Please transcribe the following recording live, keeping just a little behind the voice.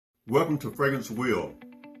Welcome to Fragrance Wheel,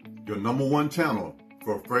 your #1 channel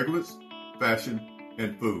for fragrance, fashion,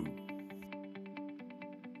 and food.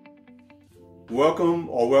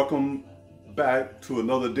 Welcome back to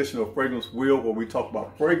another edition of Fragrance Wheel, where we talk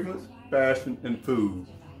about fragrance, fashion, and food.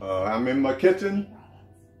 I'm in my kitchen,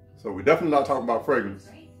 so we're definitely not talking about fragrance.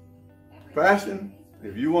 Fashion,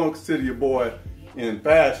 if you want to consider your boy in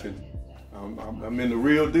fashion, I'm in the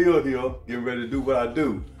real deal here, getting ready to do what I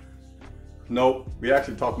do. Nope, we're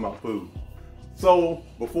actually talking about food. So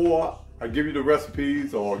before I give you the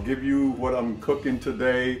recipes or give you what I'm cooking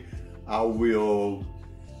today, I will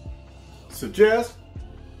suggest,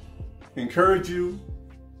 encourage you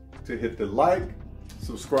to hit the like,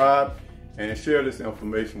 subscribe, and share this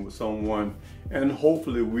information with someone, and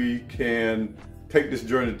hopefully we can take this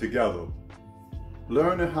journey together.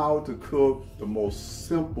 Learning how to cook the most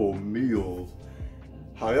simple meals,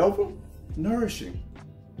 however nourishing.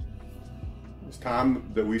 It's time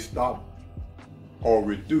that we stop or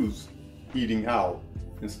reduce eating out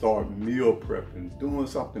and start meal prepping, doing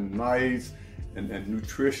something nice and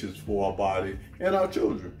nutritious for our body and our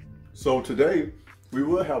children. So today we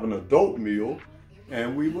will have an adult meal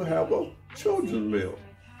and we will have a children's meal.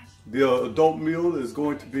 The adult meal is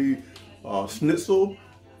going to be schnitzel,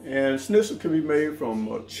 and schnitzel can be made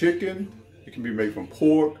from chicken, it can be made from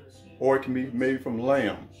pork, or it can be made from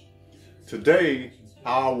lamb. Today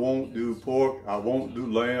I won't do pork, I won't do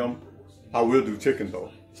lamb, I will do chicken though.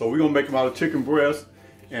 So we're gonna make them out of chicken breast,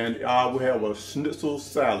 and I will have a schnitzel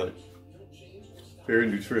salad. Very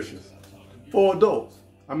nutritious. For adults.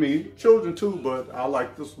 I mean, children too, but I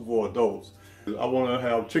like this one for adults. I wanna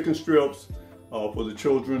have chicken strips for the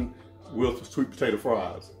children with sweet potato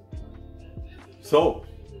fries. So,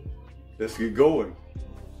 let's get going.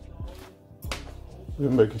 We're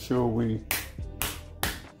making sure we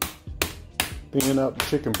thin out the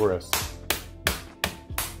chicken breast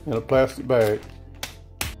in a plastic bag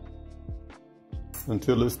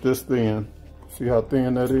until it's this thin. See how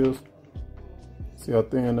thin that is? See how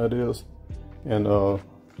thin that is? And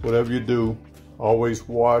whatever you do, always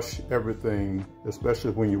wash everything,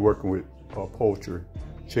 especially when you're working with poultry,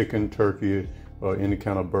 chicken, turkey, or any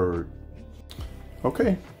kind of bird.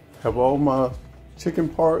 Okay, have all my chicken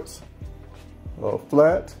parts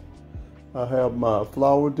flat. I have my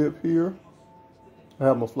flour dip here.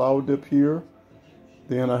 Then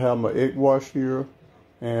I have my egg wash here,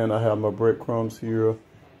 and I have my breadcrumbs here,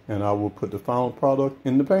 and I will put the final product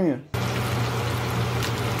in the pan.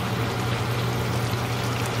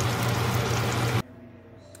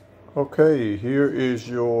 Okay, here is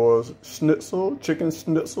your schnitzel, chicken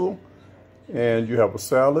schnitzel, and you have a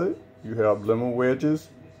salad, you have lemon wedges,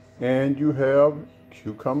 and you have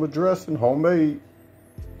cucumber dressing, homemade.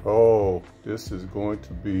 Oh, this is going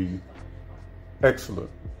to be excellent,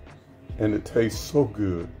 and it tastes so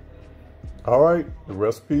good. All right, the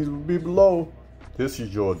recipes will be below. This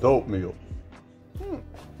is your adult meal.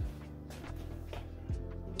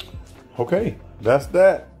 Okay, that's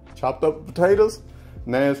that. Chopped up potatoes.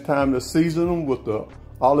 Now it's time to season them with the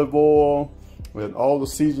olive oil and all the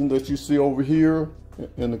seasoning that you see over here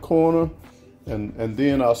in the corner. And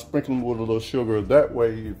then I'll sprinkle them with a little sugar. That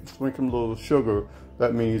way, if you sprinkle them with a little sugar,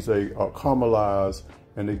 that means they are caramelized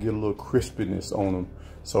and they get a little crispiness on them.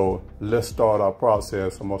 So let's start our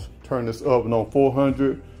process. I'm gonna turn this oven on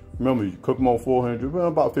 400. Remember, you cook them on 400, well,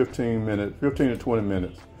 about 15 to 20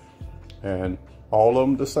 minutes. And all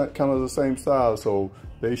of them kind of the same size, so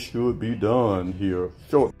they should be done here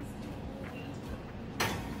shortly.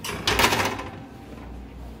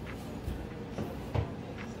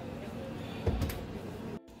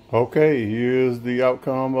 Okay, here's the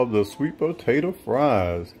outcome of the sweet potato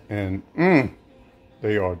fries, and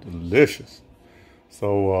they are delicious.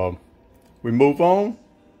 So we move on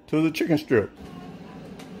to the chicken strip.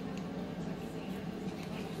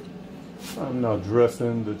 I'm now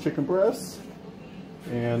dressing the chicken breast,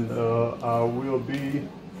 and I will be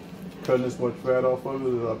cutting as much fat off of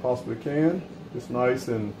it as I possibly can. It's nice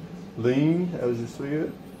and lean, as you see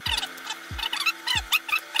it.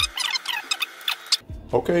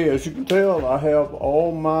 Okay, as you can tell, I have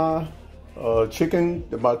all my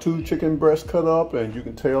my 2 chicken breasts cut up, and you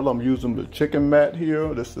can tell I'm using the chicken mat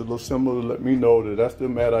here. This is a little symbol to let me know that that's the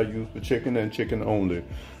mat I use for chicken and chicken only.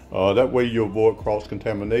 That way you avoid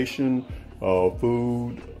cross-contamination,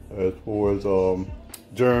 food, as far as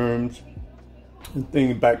germs and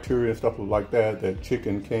things, bacteria and stuff like that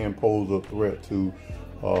chicken can pose a threat to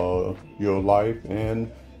your life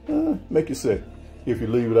and make you sick if you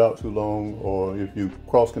leave it out too long, or if you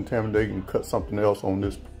cross-contaminate and cut something else on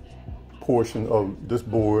this portion of this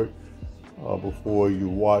board before you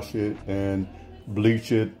wash it and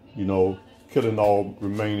bleach it, you know, killing all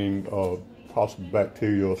remaining possible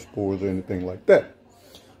bacteria or spores or anything like that.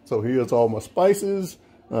 So here's all my spices.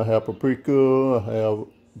 I have paprika, I have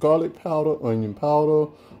garlic powder, onion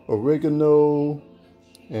powder, oregano,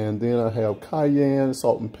 and then I have cayenne,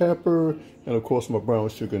 salt and pepper, and of course my brown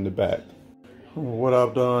sugar in the back. What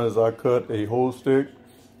I've done is I cut a whole stick,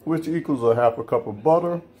 which equals a half a cup of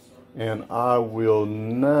butter, and I will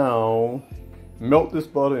now melt this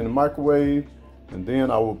butter in the microwave, and then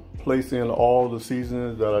I will place in all the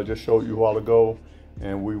seasonings that I just showed you a while ago,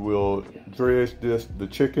 and we will dredge the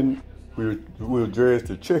chicken. We'll dredge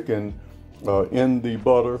the chicken in the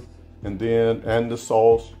butter and the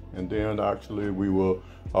sauce, and then actually we will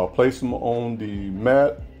place them on the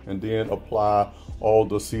mat and then apply all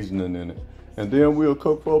the seasoning in it. And then we'll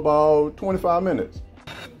cook for about 25 minutes.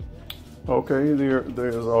 Okay,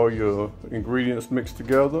 there's all your ingredients mixed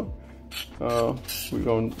together. We're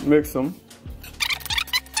gonna mix them.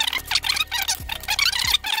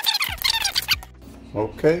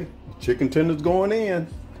 Okay, chicken tenders going in.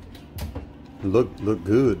 Look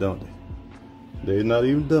good, don't they? They're not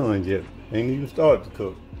even done yet. Ain't even started to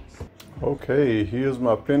cook. Okay, here's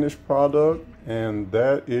my finished product, and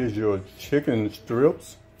that is your chicken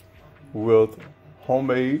strips with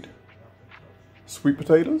homemade sweet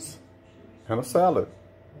potatoes and a salad.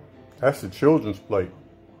 That's the children's plate.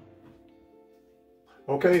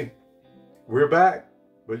 Okay, we're back,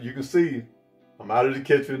 but you can see I'm out of the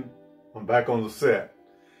kitchen. I'm back on the set.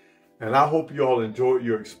 And I hope you all enjoyed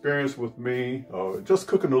your experience with me, just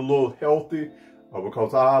cooking a little healthy,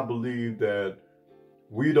 because I believe that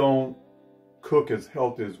we don't cook as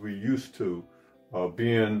healthy as we used to.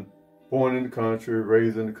 Being born in the country,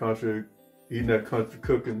 raised in the country, eating that country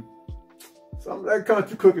cooking. Some of that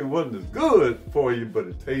country cooking wasn't as good for you, but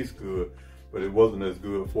it tastes good, but it wasn't as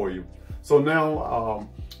good for you. So now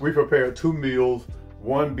we prepared 2 meals,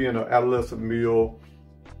 one being an adolescent meal,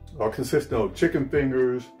 consisting of chicken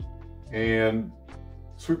fingers and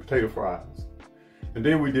sweet potato fries. And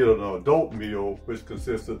then we did an adult meal, which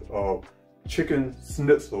consisted of chicken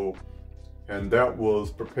schnitzel, and that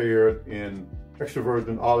was prepared in extra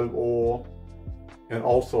virgin olive oil and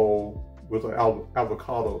also with an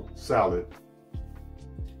avocado salad.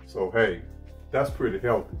 So hey, that's pretty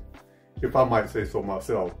healthy, if I might say so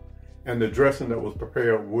myself. And the dressing that was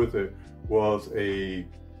prepared with it was a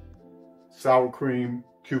sour cream,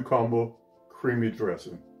 cucumber, creamy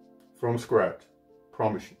dressing from scratch,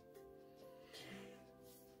 promise you.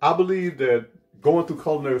 I believe that going through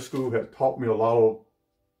culinary school had taught me a lot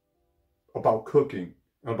about cooking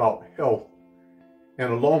and about health.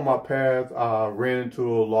 And along my path, I ran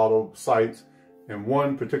into a lot of sites, and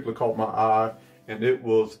one particular caught my eye, and it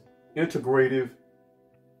was Integrative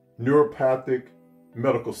Neuropathic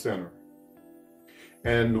Medical Center.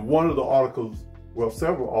 And one of the articles, well,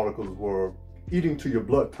 several articles were eating to your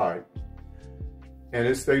blood type. And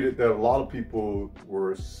it stated that a lot of people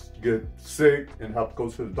get sick and have to go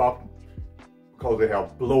to the doctor because they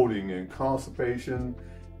have bloating and constipation,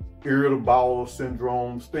 irritable bowel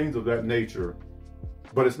syndromes, things of that nature.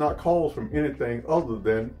 But it's not caused from anything other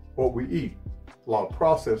than what we eat. A lot of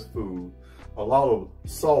processed food, a lot of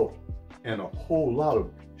salt, and a whole lot of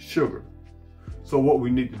sugar. So what we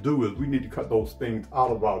need to do is we need to cut those things out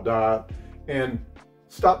of our diet and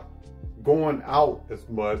stop going out as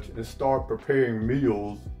much and start preparing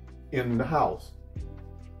meals in the house.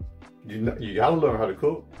 You gotta learn how to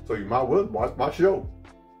cook, so you might well watch my show.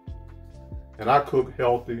 And I cook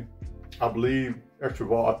healthy. I believe extra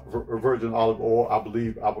virgin olive oil. I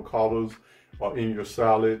believe avocados are in your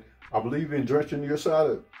salad. I believe in drenching your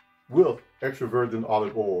salad with extra virgin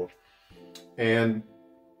olive oil. And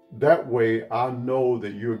that way I know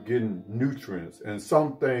that you're getting nutrients. And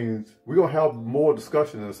some things, we're gonna have more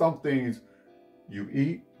discussion, and some things you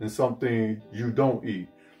eat and some things you don't eat.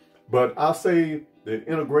 But I say the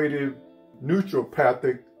Integrative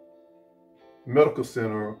Naturopathic Medical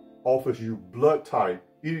Center offers you blood type,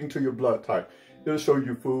 eating to your blood type. It'll show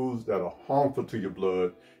you foods that are harmful to your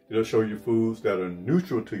blood. It'll show you foods that are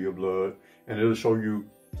neutral to your blood. And it'll show you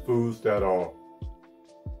foods that are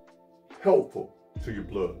helpful to your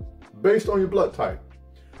blood, based on your blood type.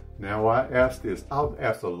 Now I ask this, I've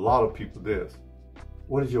asked a lot of people this: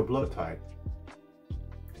 what is your blood type?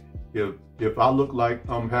 If I look like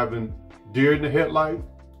I'm having deer in the headlight,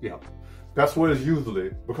 yeah, that's what it's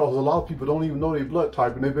usually, because a lot of people don't even know their blood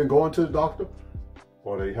type, and they've been going to the doctor,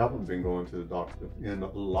 or they haven't been going to the doctor in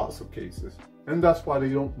lots of cases. And that's why they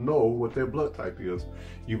don't know what their blood type is.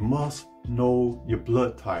 You must know your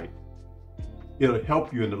blood type. It'll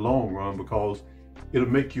help you in the long run, because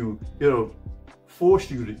it'll force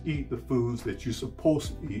you to eat the foods that you're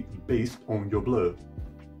supposed to eat based on your blood.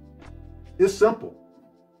 It's simple.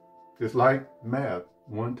 It's like math,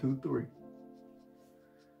 1, 2, 3.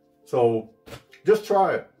 So just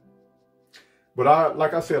try it. But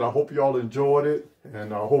like I said, I hope you all enjoyed it,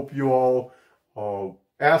 and I hope you all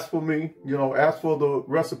ask for me, ask for the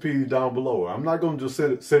recipes down below. I'm not going to just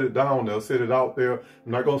sit it down there, sit it out there.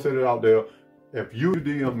 I'm not going to sit it out there. If you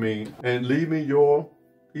DM me and leave me your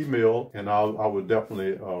email, and I will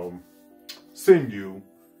definitely send you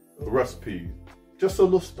a recipe. Just a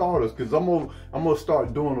little starters, because I'm gonna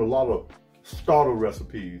start doing a lot of starter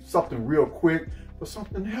recipes. Something real quick, but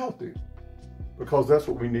something healthy. Because that's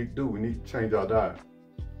what we need to do. We need to change our diet.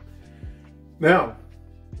 Now,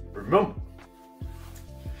 remember,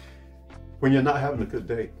 when you're not having a good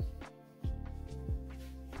day,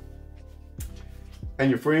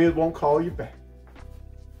 and your friends won't call you back,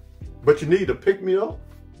 but you need to pick me up,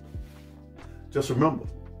 just remember,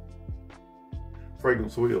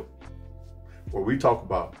 Fragrance Wheel, where we talk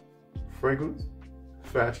about fragrance,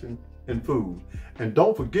 fashion, and food. And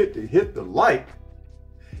don't forget to hit the like,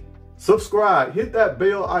 subscribe, hit that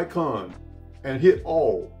bell icon, and hit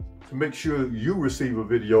all to make sure you receive a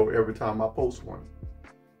video every time I post one.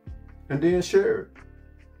 And then share it,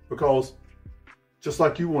 because just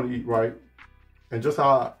like you want to eat right, and just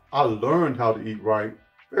how I learned how to eat right,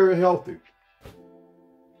 very healthy,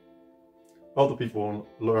 other people want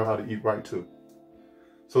to learn how to eat right too.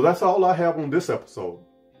 So that's all I have on this episode.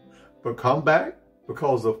 But come back,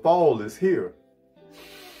 because the fall is here.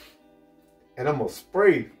 And I'm going to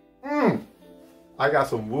spray. I got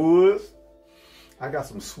some woods. I got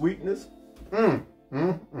some sweetness.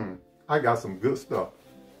 I got some good stuff.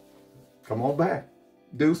 Come on back.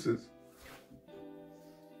 Deuces.